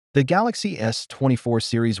The Galaxy S24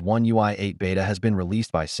 Series 1 UI 8 beta has been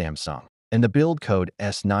released by Samsung, and the build code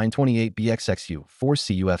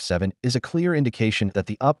S928BXXU4CUF7 is a clear indication that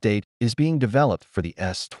the update is being developed for the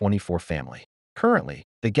S24 family. Currently,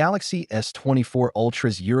 the Galaxy S24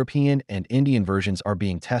 Ultra's European and Indian versions are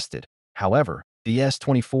being tested. However, the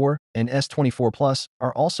S24 and S24 Plus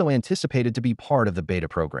are also anticipated to be part of the beta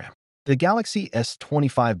program. The Galaxy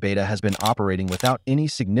S25 beta has been operating without any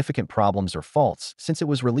significant problems or faults since it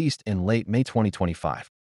was released in late May 2025.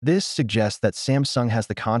 This suggests that Samsung has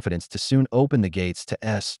the confidence to soon open the gates to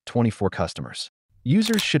S24 customers.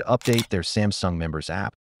 Users should update their Samsung Members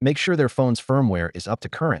app, make sure their phone's firmware is up to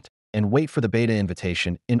current, and wait for the beta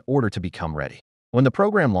invitation in order to become ready. When the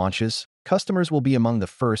program launches, customers will be among the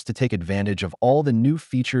first to take advantage of all the new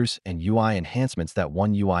features and UI enhancements that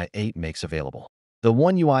One UI 8 makes available. The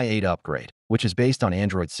One UI 8 upgrade, which is based on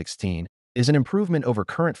Android 16, is an improvement over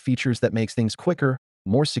current features that makes things quicker,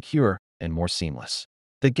 more secure, and more seamless.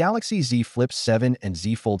 The Galaxy Z Flip 7 and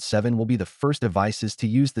Z Fold 7 will be the first devices to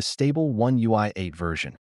use the stable One UI 8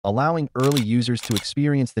 version, allowing early users to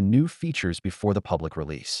experience the new features before the public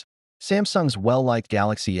release. Samsung's well-liked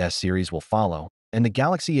Galaxy S series will follow, and the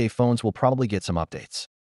Galaxy A phones will probably get some updates.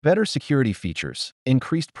 Better security features,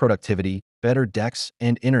 increased productivity, better DeX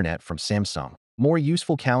and internet from Samsung, more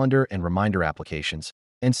useful calendar and reminder applications,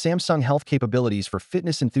 and Samsung Health capabilities for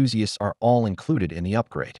fitness enthusiasts are all included in the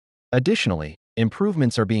upgrade. Additionally,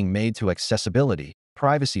 improvements are being made to accessibility,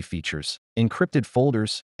 privacy features, encrypted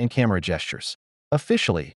folders, and camera gestures.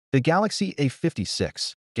 Officially, the Galaxy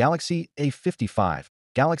A56, Galaxy A55,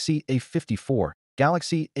 Galaxy A54,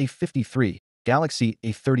 Galaxy A53, Galaxy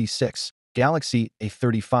A36, Galaxy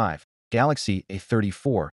A35, Galaxy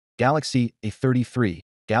A34, Galaxy A33,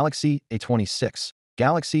 Galaxy A26,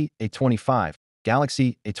 Galaxy A25,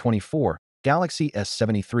 Galaxy A24, Galaxy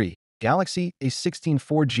S73, Galaxy A16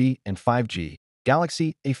 4G and 5G,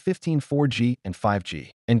 Galaxy A15 4G and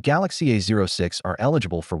 5G, and Galaxy A06 are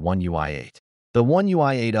eligible for One UI 8. The One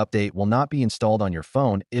UI 8 update will not be installed on your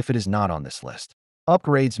phone if it is not on this list.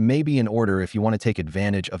 Upgrades may be in order if you want to take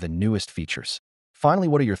advantage of the newest features. Finally,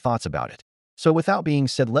 what are your thoughts about it? So without being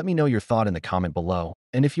said, let me know your thought in the comment below,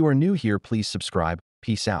 and if you are new here, please subscribe.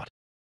 Peace out.